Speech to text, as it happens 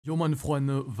Jo meine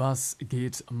Freunde, was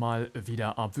geht mal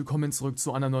wieder ab? Willkommen zurück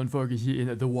zu einer neuen Folge hier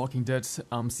in The Walking Dead,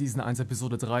 Season 1,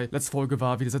 Episode 3. Letzte Folge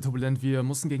war wieder sehr turbulent, wir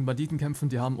mussten gegen Banditen kämpfen,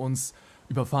 die haben uns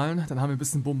überfallen, dann haben wir ein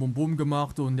bisschen Bum Bum Bum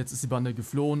gemacht und jetzt ist die Bande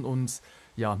geflohen und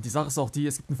ja, die Sache ist auch die,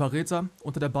 es gibt einen Verräter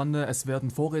unter der Bande, es werden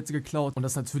Vorräte geklaut und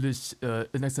das ist natürlich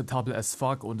inakzeptabel as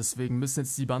fuck und deswegen müssen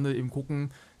jetzt die Bande eben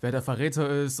gucken, wer der Verräter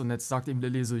ist und jetzt sagt eben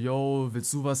Lily so, yo,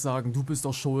 willst du was sagen, du bist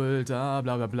doch schuld, ja,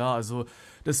 bla bla bla, also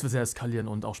das wird sehr eskalieren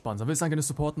und auch spannend. Dann will ich sagen, gerne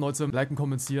supporten, Leute, liken,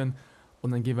 kommentieren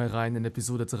und dann gehen wir rein in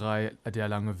Episode 3, der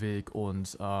lange Weg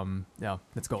und ja,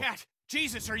 let's go. Cat,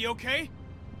 Jesus, are you okay?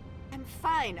 I'm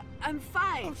fine. I'm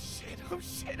fine. Oh shit, oh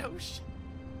shit, oh shit.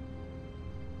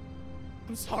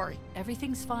 I'm sorry.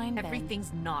 Everything's fine, Ben.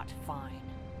 Everything's not fine.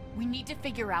 We need to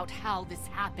figure out how this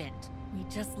happened. We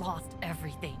just lost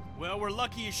everything. Well, we're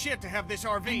lucky as shit to have this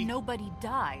RV. And nobody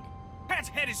died. Cat's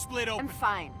head is split open. I'm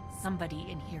fine. Somebody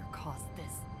in here caused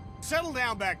this. Settle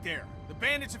down back there. The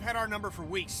bandits have had our number for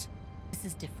weeks. This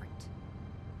is different.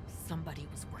 Somebody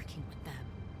was working with them.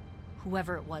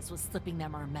 Whoever it was slipping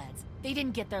them our meds. They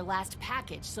didn't get their last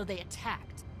package, so they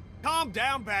attacked. Calm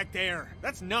down back there.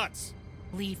 That's nuts.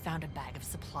 Lee found a bag of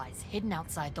supplies hidden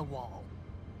outside the wall.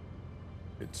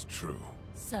 It's true.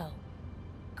 So,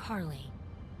 Carly,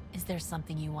 is there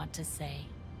something you want to say?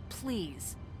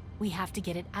 Please. We have to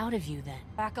get it out of you then.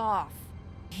 Back off.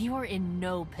 You're in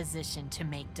no position to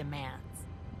make demands.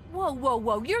 Whoa, whoa,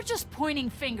 whoa. You're just pointing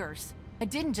fingers. I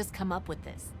didn't just come up with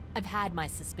this. I've had my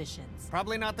suspicions.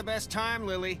 Probably not the best time,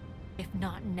 Lily. If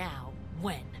not now,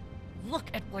 when? Look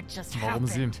at what just Warum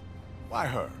sie? happened. Why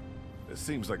her? It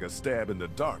seems like a stab in the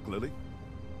dark, Lily.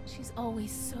 She's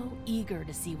always so eager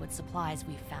to see what supplies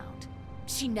we found.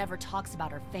 She never talks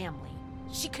about her family.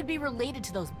 She could be related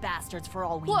to those bastards for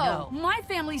all we know. Whoa, my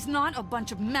family's not a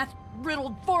bunch of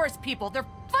meth-riddled forest people. They're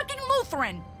fucking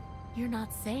Lutheran. You're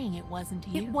not saying it wasn't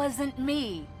you. It wasn't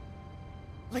me.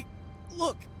 Like,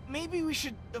 look, maybe we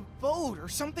should vote or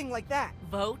something like that.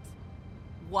 Vote?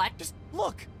 What? Just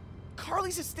look.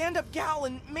 Carly's a stand-up gal,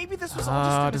 and maybe this was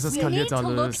all Das just We need eskaliert to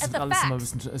look alles, at es the wird alles immer ein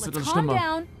facts. bisschen, es wird Let's alles calm schlimmer.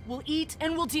 down, we'll eat,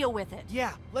 and we'll deal with it.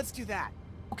 Yeah, let's do that.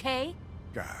 Okay?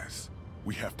 Guys,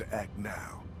 we have to act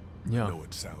now. Ja. I know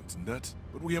it sounds nuts,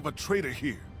 but we have a traitor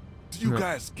here. Do you Ja.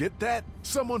 guys get that?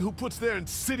 Someone who puts their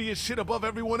insidious shit above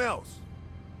everyone else.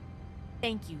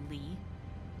 Thank you, Lee.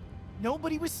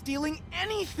 Nobody was stealing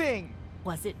anything.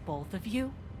 Was it both of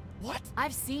you? What?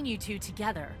 I've seen you two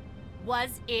together.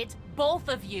 Was it both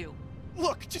of you?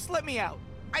 Look, just let me out.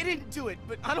 I didn't do it,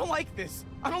 but I don't like this.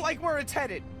 I don't like where it's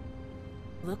headed.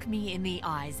 Look me in the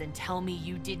eyes and tell me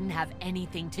you didn't have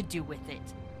anything to do with it.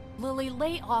 Lily,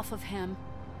 lay off of him.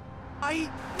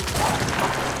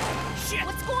 Shit!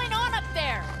 What's going on up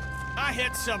there? I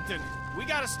hit something. We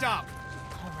gotta stop.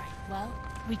 All right, well,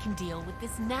 we can deal with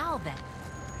this now then.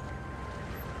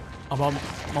 Aber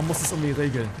man muss es irgendwie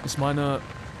regeln. Ich meine,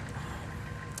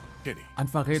 Kenny, ein is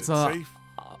it Verräter, safe?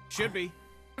 Should be.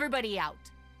 Everybody out.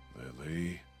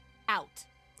 Lily. Out.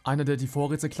 einer, der die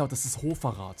Vorräte klaut, das ist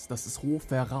Hochverrat. Das ist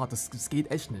Hochverrat, das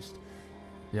geht echt nicht.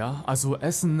 Ja, also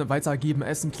Essen weitergeben,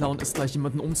 Essen klauen ist gleich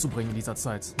jemanden umzubringen in dieser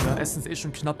Zeit. Ja, Essen ist eh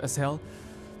schon knapp as hell.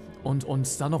 Und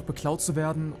dann noch beklaut zu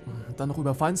werden, dann noch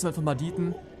überfallen zu werden von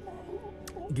Banditen,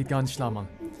 geht gar nicht klar, Mann.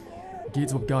 Geht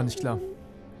überhaupt gar nicht klar.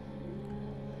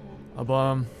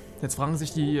 Aber jetzt fragen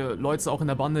sich die Leute auch in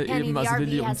der Bande eben, also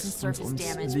Lily und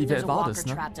Lee, wer war das,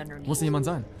 ne? Muss da jemand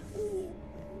sein?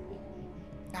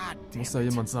 Muss da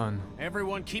jemand sein?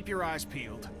 Everyone keep your eyes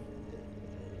peeled.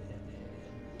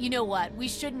 You know what? We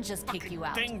shouldn't just kick Fucking you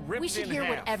out. thing ripped We should in hear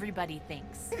what half. everybody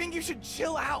thinks. I think you should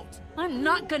chill out. I'm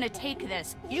not gonna take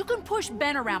this. You can push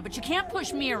Ben around, but you can't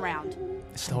push me around.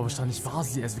 Ich glaube wahrscheinlich war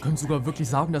sie es. Wir können sogar wirklich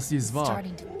sagen, dass sie es war.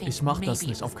 Ich mach das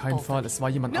nicht, auf keinen Fall. Es war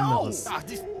jemand anderes. Ah,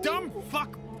 this dumb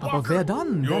fuck. Aber wer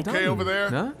dann? Wer okay over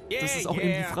there? dann? Ne? Das ist auch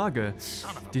eben die Frage,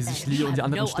 die sich Ben, Lee you und die have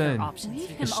anderen no stellen. other options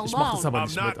here. Ich mach das aber I'm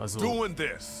nicht mit, not also. doing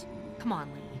this. Come on,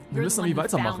 Lee. Wir You're müssen the irgendwie one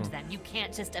who weitermachen. found them. You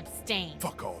can't just abstain.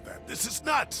 Fuck all that. This is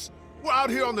nuts. We're out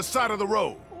here on the side of the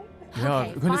road. Ja,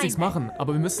 Okay, wir können jetzt fine nichts then. machen,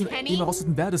 aber wir müssen Kenny? eben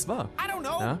herausfinden, wer das war. I don't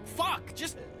know. Ja? Fuck.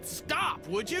 Just stop,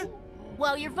 would you?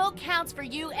 Well, your vote counts for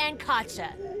you and Katja.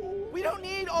 We don't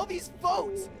need all these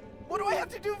votes. What do I have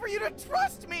to do for you to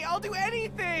trust me? I'll do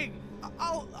anything.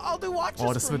 I'll do watches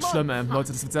Oh, das for wird months. schlimm, ey.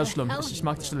 Leute, das wird sehr schlimm. Ich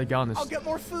mag die Stelle gar nicht. I'll get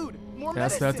more food, more Er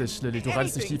ist medicine. fertig, Lily. Du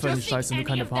reitest dich anything. tiefer in die Just Scheiße und nur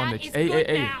keine any of that Panik. is Ey, good ey,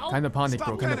 ey. now. Keine Panik, Bro.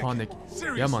 Stop Keine panicking. Panik.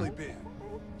 Seriously, Ja, Mann. Ben.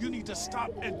 You need to stop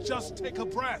and just take a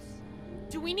breath.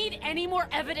 Do we need any more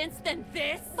evidence than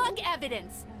this? Fuck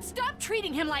evidence. Stop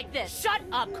treating him like this. Shut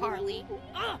up, Carly.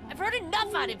 Ugh, I've heard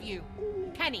enough out of you.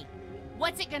 Kenny,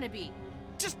 what's it gonna be?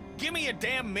 Just give me a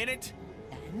damn minute.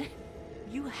 Ben,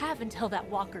 You have until that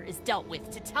walker is dealt with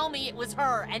to tell me it was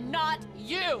her and not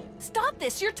you. Stop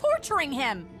this! You're torturing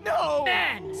him! No!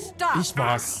 Ben, stop! Ich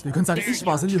war's. Wir können sagen, ich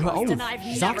war's. Lilly, hör auf. And I've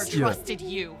never Sag's dir. trusted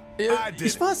you.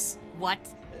 Ich war's. What?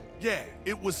 Yeah,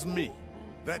 it was me.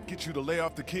 That get you to lay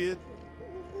off the kid?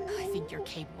 I think you're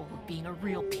capable of being a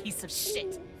real piece of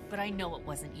shit, but I know it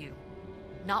wasn't you.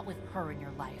 Not with her in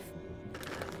your life.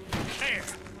 There!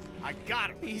 I got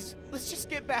him! Please, let's just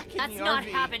get back in That's the not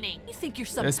RV. happening. You think you're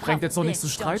some Es bringt jetzt doch nichts zu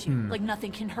tough bitch, don't you? streiten. Like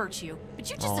nothing can hurt you. But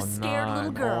you're just Oh a scared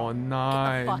little nein, girl. oh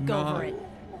nein, Get the fuck over nein.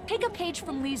 it. Take a page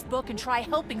from Lee's book and try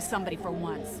helping somebody for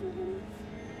once.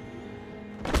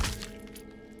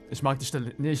 Ich mag die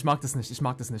Stelle. Nee, ich mag das nicht. Ich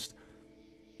mag das nicht.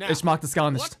 Now, Ich mag das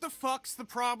gar nicht. what the fuck's the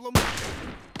problem?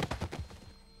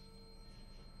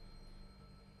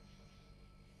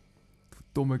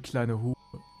 Dumme kleine Hu.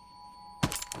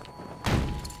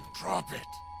 Drop it.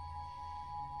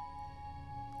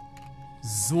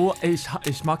 So, ey,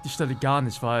 ich mag die Stelle gar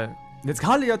nicht, weil jetzt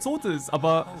Carly ja tot ist,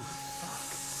 aber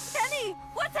Kenny,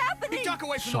 what's happening? He duck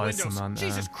away from Scheiße, the windows. Mann,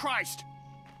 Jesus Christ!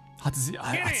 hat sie Get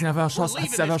einfach in! We're erschossen. Hat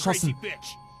leaving sie einfach this crazy erschossen.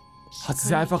 bitch. Hat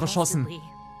sie einfach erschossen. Lee.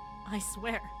 I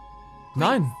swear.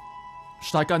 Nein.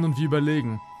 Steig ein und wir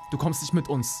überlegen. Du kommst nicht mit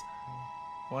uns.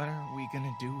 What are we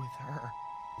gonna do with her?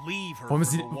 Leave her Wollen wir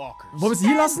for sie, the walkers. wollen wir sie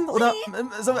hier lassen? Oder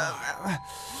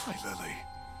Hi, Lily.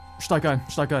 steig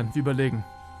ein, wir überlegen.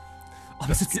 Oh,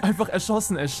 das hat sie einfach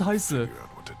erschossen, ey, scheiße. Figure out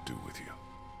what to do with you.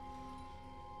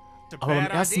 It's a Aber beim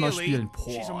bad ersten Mal idea, Lee. spielen,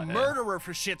 She's a boah, ey. murderer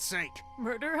for shit's sake.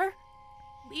 Murderer?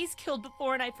 Lee's killed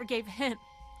before and I forgave him.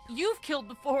 You've killed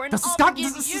before and Das I'll ist gar,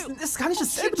 forgive das you. ist gar nicht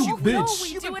dasselbe, du you know Bitch.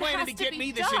 we You've been do it planning has to to get be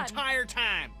me this done. entire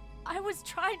time. I was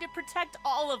trying to protect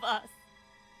all of us.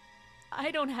 I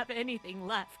don't have anything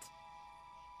left.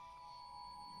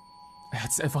 Er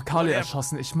hat einfach Carly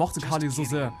erschossen. Ich mochte Carly so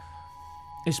sehr.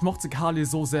 Ich mochte Carly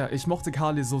so sehr. Ich mochte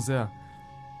Carly so sehr.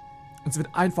 Und sie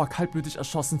wird einfach kaltblütig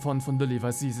erschossen von Lilly,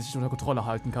 weil sie sich nicht unter Kontrolle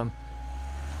halten kann.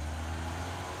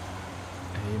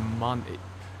 Ey, Mann, ey.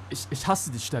 Ich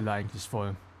hasse die Stelle eigentlich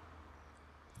voll.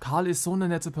 Carly ist so eine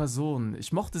nette Person.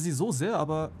 Ich mochte sie so sehr,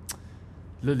 aber...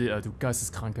 Lilly, du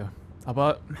Geisteskranke.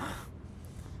 Aber...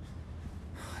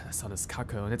 Das ist alles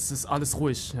Kacke. Und jetzt ist alles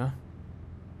ruhig, ja?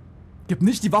 Gib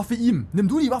nicht die Waffe ihm. Nimm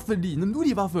du die Waffe, Lee. Nimm du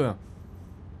die Waffe.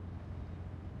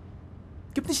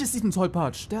 Gib nicht jetzt diesen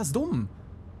Tollpatsch. Der ist dumm.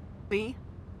 Lee,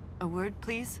 a word,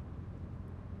 please?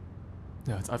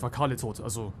 Ja, jetzt einfach Carly tot.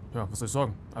 Also, ja, was soll ich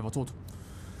sagen? Einfach tot.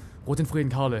 Rot in Frieden,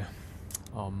 Carly.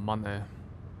 Oh Mann, ey.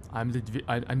 Ein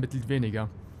Mitglied weniger.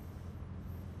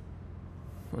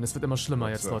 Und es wird immer schlimmer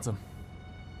jetzt, Leute.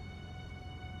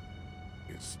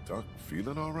 Is Duck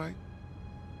feeling all right?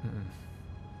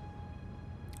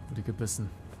 Wurde gebissen.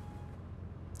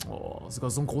 Oh, sogar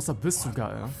so ein großer Biss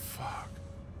sogar, ja. Fuck.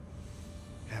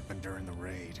 Happened during the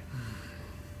raid.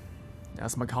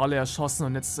 Erstmal Carly erschossen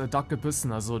und jetzt Duck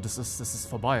gebissen. Also, das ist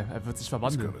vorbei. Er wird sich It's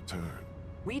verwandeln. gonna turn.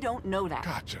 We don't know that.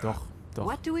 Gotcha. Doch, doch.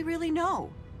 What do we really know?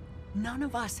 None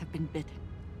of us have been bitten.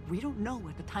 We don't know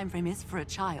what the time frame is for a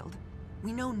child.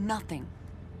 We know nothing.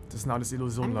 Das sind alles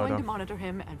Illusionen, I'm going to leider. monitor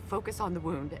him and focus on the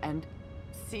wound and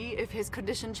see if his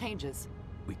condition changes.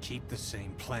 We keep the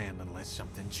same plan unless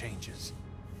something changes.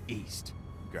 East.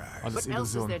 Guys. Alles What else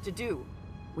is Illusion. there to do?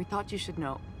 We thought you should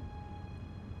know.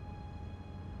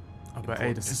 Aber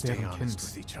ey, das Important to ist stay deren honest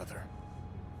Kind. with each other.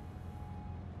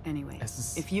 Anyway, Es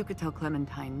ist- if you could tell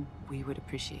Clementine, we would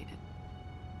appreciate it.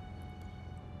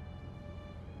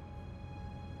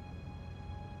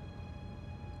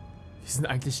 Wir sind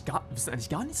eigentlich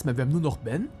gar nichts mehr. Wir haben nur noch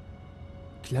Ben,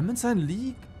 Clementine,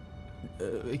 Lee,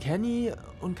 Kenny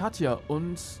und Katja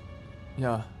und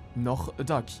ja, noch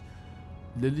Duck.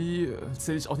 Lilly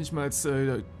zähle ich auch nicht mal als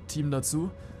Team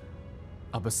dazu.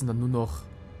 Aber es sind dann nur noch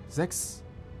 6.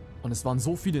 Und es waren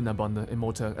so viele in der Bande im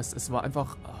Motel. Es war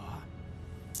einfach...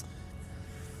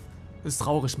 Ist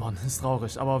traurig, Mann. Ist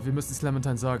traurig. Aber wir müssen es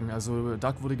Clementine sagen. Also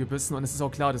Duck wurde gebissen und es ist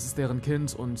auch klar, das ist deren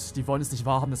Kind. Und die wollen es nicht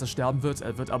wahrhaben, dass er sterben wird.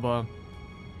 Er wird aber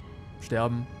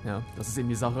sterben. Ja, das ist eben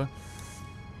die Sache.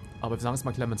 Aber wir sagen es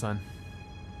mal Clementine.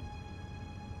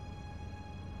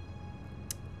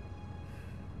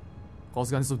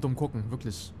 Brauchst gar nicht so dumm gucken,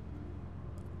 wirklich.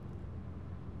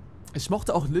 Ich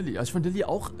mochte auch Lilly. Also ich fand Lilly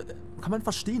auch, kann man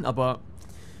verstehen, aber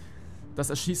das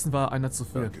Erschießen war einer zu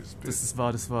viel. Das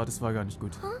war gar nicht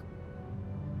gut.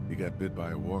 He got bit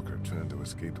by a walker trying to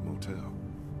escape the motel.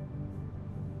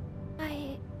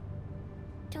 I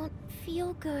don't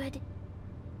feel good.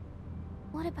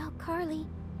 What about Carly?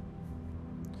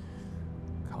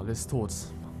 Carly ist tot,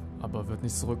 aber wird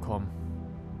nicht zurückkommen.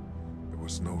 There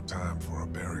was no time for a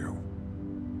burial.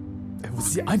 Er wurde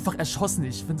sie einfach erschossen.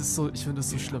 Ich finde es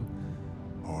so schlimm.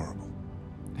 Horrible.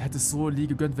 hätte es so Lee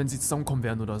gegönnt, wenn sie zusammenkommen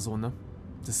wären oder so, ne?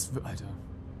 Das... Alter.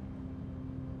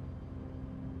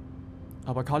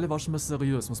 Aber Carly war schon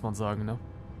mysteriös, muss man sagen, ne?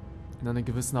 In einer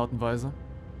gewissen Art und Weise.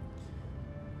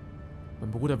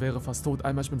 Mein Bruder wäre fast tot.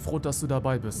 Einmal, ich bin froh, dass du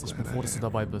dabei bist. Ich bin froh, dass du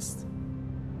dabei bist.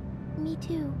 Me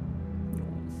too.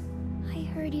 I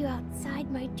heard you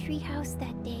outside my treehouse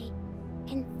that day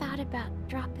and thought about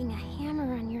dropping a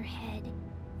hammer on your head.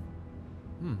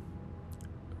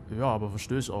 Ja, aber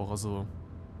verstehe ich auch. Also,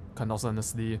 kann auch sein,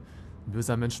 dass Lee ein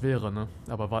böser Mensch wäre, ne?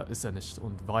 Aber ist er nicht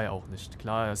und war er auch nicht.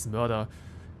 Klar, er ist ein Mörder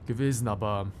gewesen,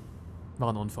 aber war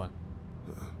ein Unfall.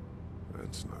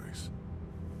 That's nice.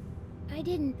 I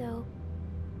didn't though.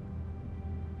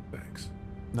 Thanks.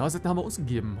 Na, sie haben wir uns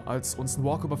gegeben, als uns ein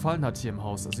Walker überfallen hat hier im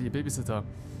Haus. Also ihr Babysitter.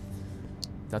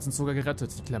 Der hat uns sogar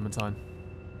gerettet, die Clementine.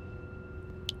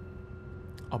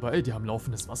 Aber ey, die haben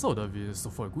laufendes Wasser oder wie? Ist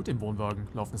doch voll gut, im Wohnwagen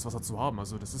laufendes Wasser zu haben.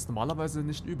 Also das ist normalerweise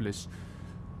nicht üblich,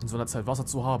 in so einer Zeit Wasser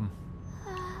zu haben.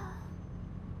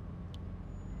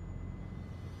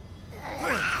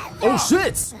 Oh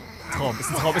shit! Traum, ist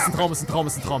ein Traum, ist ein Traum, ist ein Traum,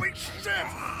 ist ein Traum.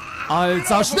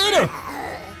 Alter Schwede!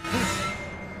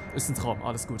 Ist ein Traum,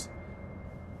 alles gut.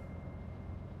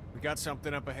 We got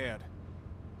something up ahead.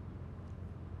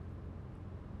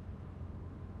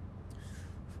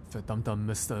 Verdammter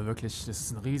Mist, wirklich. Das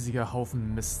ist ein riesiger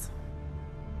Haufen Mist.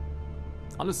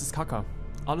 Alles ist Kacke.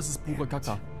 Alles ist pure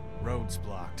Kacke. Road's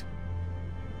blocked.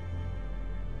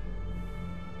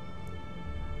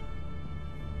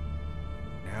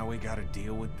 Now we gotta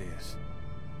deal with this.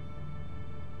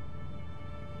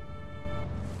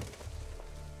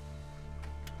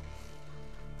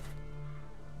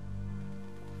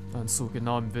 Ein Zug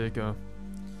genau im Wege.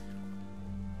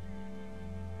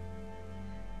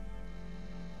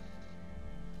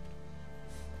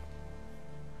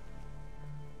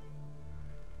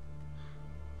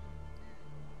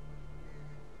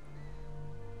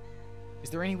 Is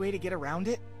there any way to get around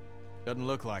it? Doesn't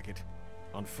look like it.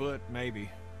 On foot, maybe.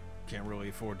 Can't really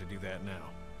afford to do that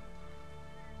now.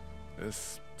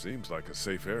 This seems like a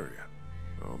safe area.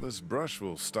 All this brush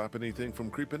will stop anything from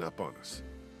creeping up on us.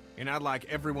 And I'd like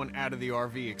everyone out of the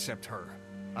RV except her.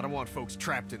 I don't want folks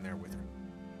trapped in there with her.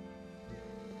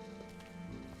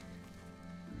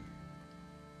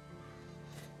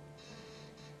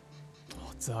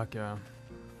 Oh, sag ja.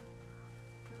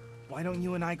 Why don't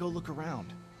you and I go look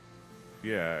around?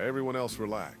 Yeah, everyone else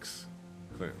relax.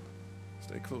 Clem,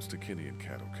 stay close to Kenny and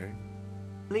Kat, okay?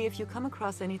 Lee, if you come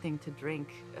across anything to drink,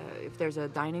 if there's a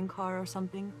dining car or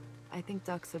something, I think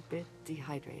Duck's a bit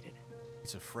dehydrated.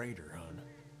 It's a freighter, hon.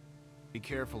 Be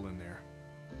careful in there.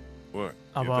 What?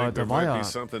 Aber you think da there war might ja... be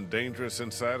something dangerous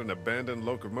inside an abandoned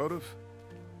locomotive?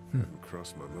 Hadn't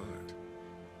crossed my mind.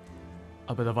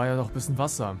 Aber da war ja noch ein bisschen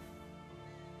Wasser.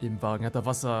 Im Wagen hat da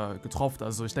Wasser getropft.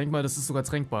 Also ich denke mal, das ist sogar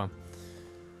tränkbar.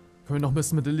 Können wir noch ein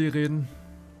bisschen mit Lilly reden?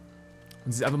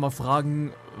 Und sie einfach mal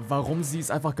fragen, warum sie es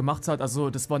einfach gemacht hat. Also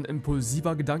das war ein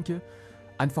impulsiver Gedanke.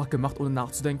 Einfach gemacht, ohne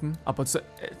nachzudenken. Aber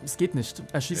es geht nicht.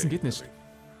 Erschießen geht nicht.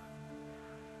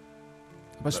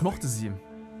 Aber ich mochte sie.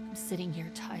 I'm sitting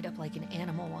here tied up like an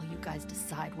animal while you guys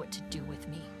decide what to do with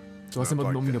me. Du hast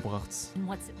jemanden umgebracht. And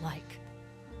what's it like?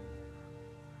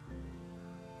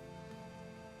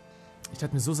 Ich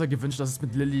hätte mir so sehr gewünscht, dass es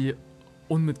mit Lilly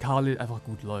und mit Carly einfach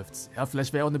gut läuft. Ja,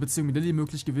 vielleicht wäre auch eine Beziehung mit Lilly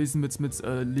möglich gewesen, mit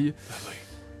Lee.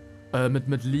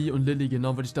 Mit Lee und Lilly,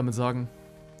 genau, würde ich damit sagen.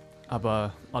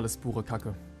 Aber alles pure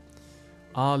Kacke.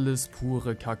 Alles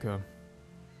pure Kacke.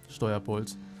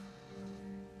 Steuerbolt.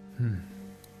 Können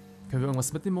wir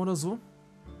irgendwas mitnehmen oder so?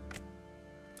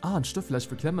 Ah, ein Stift vielleicht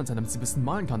für Clementine, damit sie ein bisschen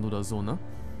malen kann oder so, ne?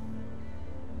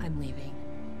 I'm leaving.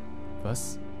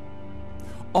 Was?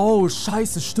 Oh,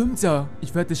 scheiße, stimmt ja.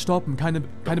 Ich werde dich stoppen. Keine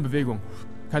Bewegung.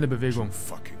 Keine Bewegung.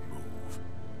 Fucking move.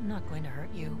 I'm not going to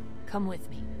hurt you. Come with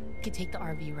me. You can take the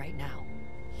RV right now.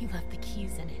 He left the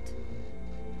keys in it.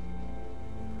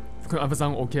 Wir können einfach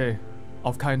sagen, okay.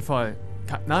 Auf keinen Fall.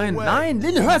 Nein, nein,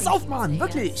 Lilly, hör jetzt auf, Mann.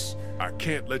 Wirklich. I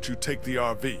can't let you take the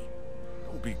RV.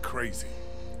 Don't be crazy.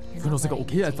 Wir können doch sogar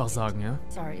okay einfach sagen, ja?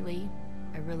 Sorry, Lee.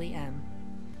 I really am.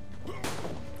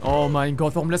 Oh mein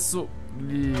Gott, warum lässt du...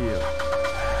 Lee...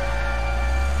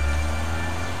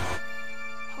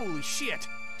 Holy shit!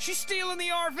 She's stealing the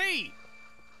RV!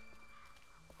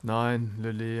 Nein,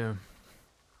 Lilly.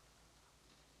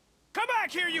 Come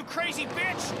back here, you crazy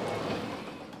bitch!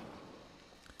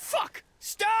 Fuck!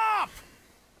 Stop!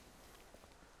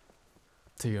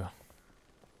 Digga.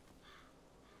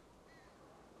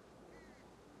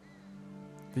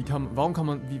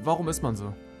 Warum ist man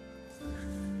so?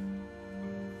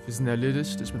 Wir sind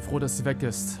erledigt. Ich bin froh, dass sie weg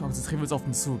ist. Konzentrieren wir uns auf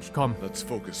den Zug. Komm. Let's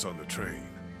focus on the train.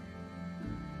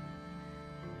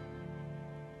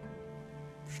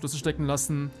 Schlüssel stecken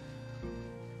lassen.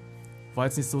 War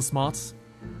jetzt nicht so smart.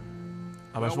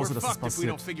 Aber ich wusste, dass das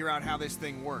passiert.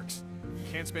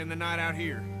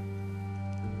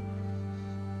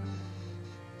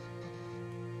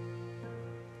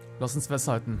 Lass uns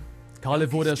festhalten.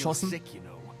 Carly wurde erschossen.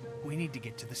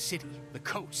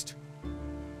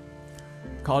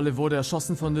 Carly wurde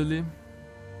erschossen von Lily.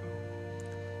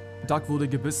 Doug wurde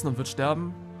gebissen und wird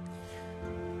sterben.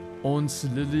 Und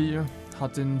Lily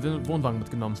hat den Wohnwagen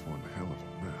mitgenommen.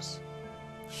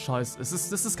 Scheiße, das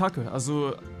ist kacke.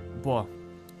 Also, boah.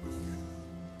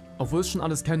 Obwohl ich schon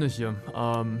alles kenne hier.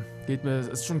 Geht mir, es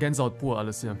ist schon Gänsehaut pur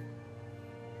alles hier.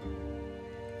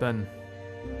 Ben.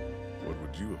 What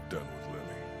would you have done with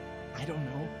Lily? I don't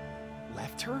know.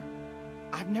 Left her?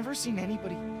 I've never seen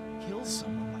anybody kill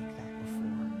someone like that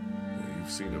before. Yeah,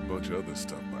 you've seen a bunch of other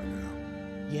stuff by now.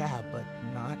 Yeah, but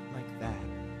not like that.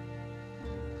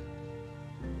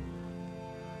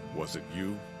 Was it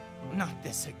you? Not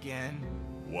this again.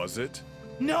 Was it?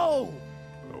 No!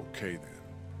 Okay then.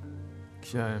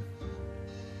 Okay.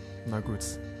 Na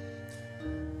gut.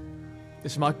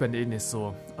 Ich mag Ben eh nicht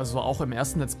so. Also auch im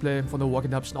ersten Let's Play von The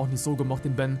Walking Dead habe ich ihn auch nicht so gemocht,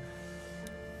 den Ben.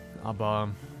 Aber,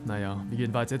 naja, wir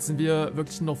gehen weiter. Jetzt sind wir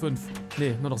wirklich nur noch 5.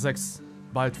 Ne, nur noch 6.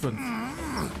 Bald 5.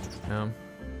 Ja.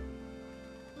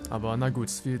 Aber na gut,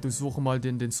 wir durchsuchen mal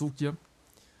den Zug hier.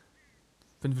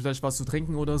 Finden vielleicht was zu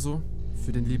trinken oder so.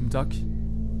 Für den lieben Doug.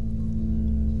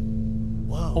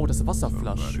 Oh, das ist eine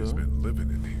Wasserflasche.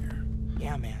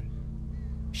 Yeah, man.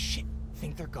 Shit,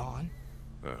 think they're gone?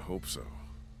 I hope so.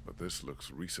 But this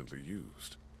looks recently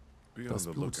used. Be on Das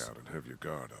the Blut. lookout and have your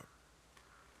guard up.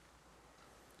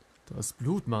 Da ist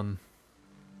Blut, Mann.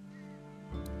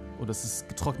 Oh, das ist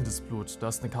getrocknetes Blut. Da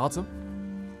ist eine Karte.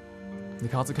 Eine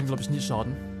Karte kann, glaube ich, nie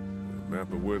schaden.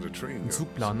 Map of where the train goes.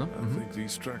 Zugplan, ne? I think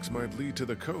these tracks might lead to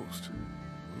the coast.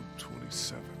 Route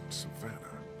 27, Savannah.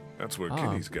 That's where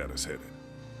Kenny's got us headed.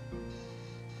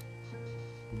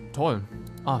 Toll.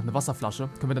 Ah, eine Wasserflasche.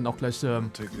 Können wir dann auch gleich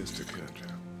Take this to Katja.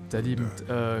 der lieben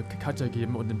Katja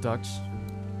geben und dem Doug.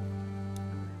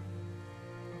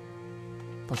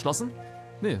 Verschlossen?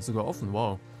 Nee, sogar offen.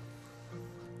 Wow.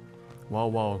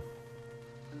 Wow, wow.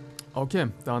 Okay,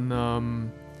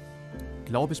 dann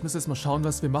glaube ich, müssen wir jetzt mal schauen,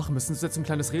 was wir machen müssen. Das ist jetzt ein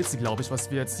kleines Rätsel, glaube ich,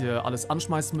 was wir jetzt hier alles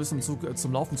anschmeißen müssen, um Zug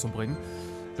zum Laufen zu bringen.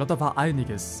 Ich glaube, da war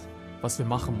einiges, was wir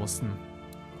machen mussten,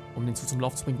 um den Zug zum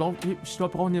Laufen zu bringen. Ich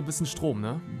glaube, wir brauchen hier ein bisschen Strom,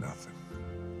 ne?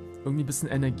 Irgendwie ein bisschen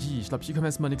Energie. Ich glaube, hier können wir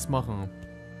erstmal nichts machen.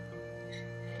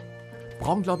 Wir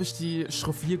brauchen, glaube ich, die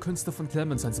Schriftierkünste von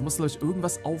Clementine. Sie muss, glaube ich,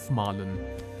 irgendwas aufmalen.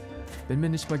 Bin mir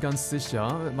nicht mal ganz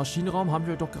sicher. Maschinenraum haben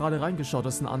wir doch gerade reingeschaut.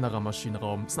 Das ist ein anderer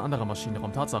Maschinenraum. Das ist ein anderer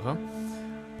Maschinenraum, Tatsache.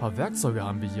 Ein paar Werkzeuge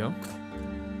haben wir hier.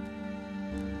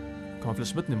 Kann man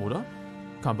vielleicht mitnehmen, oder?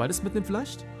 Kann man beides mitnehmen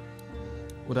vielleicht?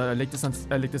 Oder er legt es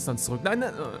dann zurück. Nein,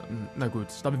 na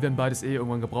gut. Ich glaube, wir werden beides eh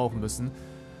irgendwann gebrauchen müssen.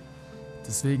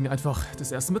 Deswegen einfach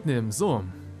das erste mitnehmen. So.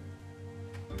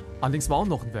 Allerdings war auch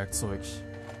noch ein Werkzeug.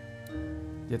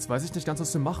 Jetzt weiß ich nicht ganz,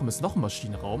 was wir machen müssen. Noch ein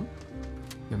Maschinenraum.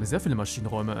 Wir haben ja sehr viele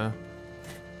Maschinenräume,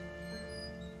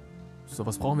 So,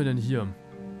 was brauchen wir denn hier?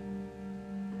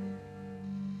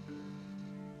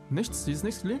 Nichts? Hier ist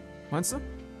nichts, Lee? Meinst du?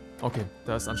 Okay,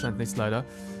 da ist anscheinend nichts leider.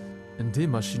 In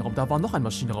dem Maschinenraum. Da war noch ein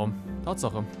Maschinenraum.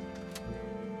 Tatsache.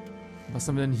 Was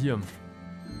haben wir denn hier?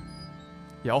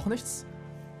 Hier auch nichts?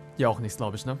 Hier auch nichts,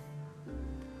 glaube ich, ne?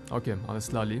 Okay, alles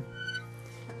klar, Lee.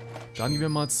 Dann gehen wir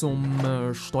mal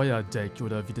zum Steuerdeck,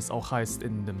 oder wie das auch heißt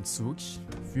in dem Zug.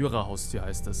 Führerhaustür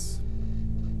heißt es.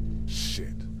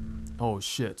 Shit. Oh,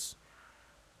 shit.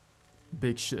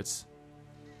 Big shit.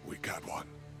 We got one.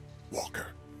 Walker,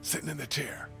 sitting in the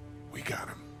chair. We got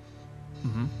him.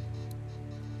 Mhm.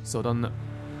 So, dann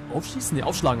aufschießen? Ne,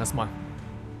 aufschlagen erstmal.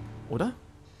 Oder?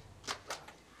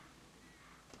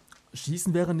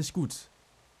 Schießen wäre nicht gut.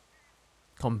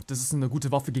 Komm, das ist eine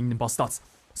gute Waffe gegen den Bastard.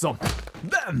 So.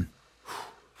 Bam!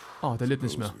 Oh, der lebt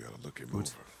nicht mehr.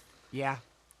 Gut. Yeah.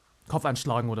 Kopf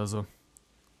einschlagen oder so.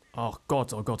 Ach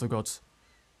Gott, oh Gott, oh Gott.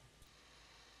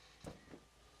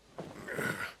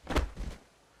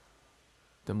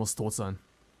 Der muss tot sein.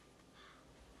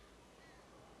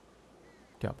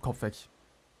 Ja, Kopf weg.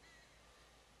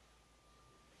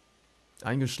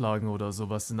 Eingeschlagen oder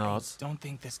sowas in der Art. I don't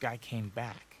think this guy came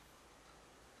back.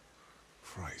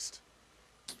 Christ.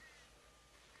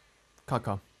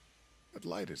 Kaka. That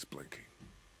light is blinking.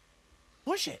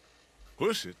 Push it.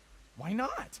 Push it? Why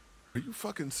not? Are you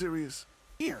fucking serious?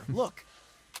 Here, look.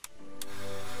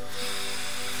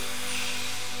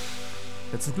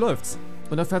 Der Zug läuft.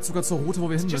 Und er fährt sogar zur Route, wo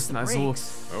wir hin müssen. Also.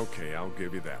 Okay, I'll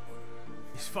give you that one.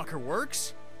 This fucker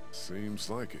works? Seems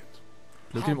like it.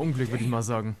 Glück im Unglück, würde ich mal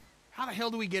sagen. How the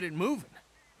hell do we get it moving?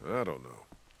 I don't know.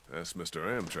 That's Mr.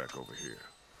 Amtrak over here.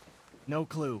 No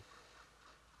clue.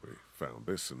 We found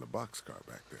this in the boxcar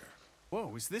back there.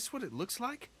 Whoa, is this what it looks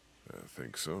like? I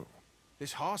think so.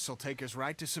 This hoss will take us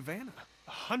right to Savannah.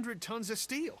 100 tons of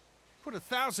steel. Put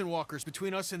 1,000 walkers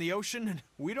between us and the ocean, and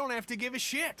we don't have to give a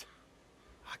shit.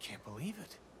 I can't believe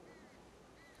it.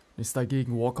 Ist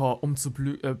dagegen, Walker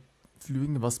umzuflügen,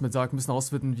 was wir sagen müssen,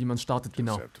 rausfinden, wie man startet,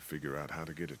 genau. Just have to figure out how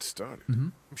to get it started.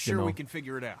 I'm sure Genau. we can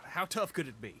figure it out. How tough could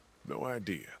it be? No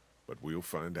idea, but we'll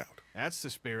find out. That's the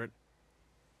spirit.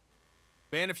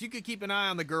 Ben, if you could keep an eye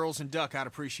on the girls and Duck, I'd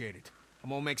appreciate it. I'm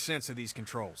gonna make sense of these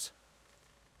controls.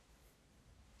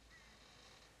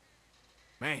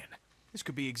 Man, this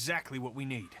could be exactly what we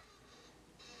need.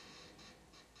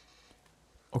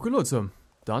 Okay, Leute,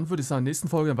 dann würde ich sagen, in der nächsten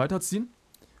Folge weiterziehen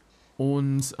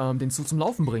und den Zug zum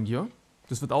Laufen bringen hier.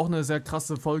 Das wird auch eine sehr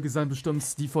krasse Folge sein,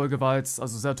 bestimmt. Die Folge war jetzt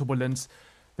also sehr turbulent.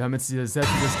 Wir haben jetzt hier sehr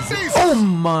vieles gesehen. Oh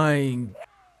mein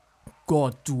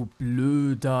Gott, du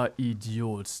blöder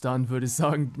Idiot. Dann würde ich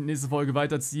sagen, nächste Folge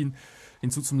weiterziehen,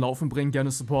 den Zug zum Laufen bringen,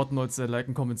 gerne supporten, Leute,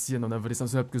 liken, kommentieren und dann würde ich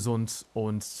sagen, bleibt gesund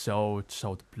und ciao,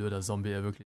 ciao, blöder Zombie, wirklich.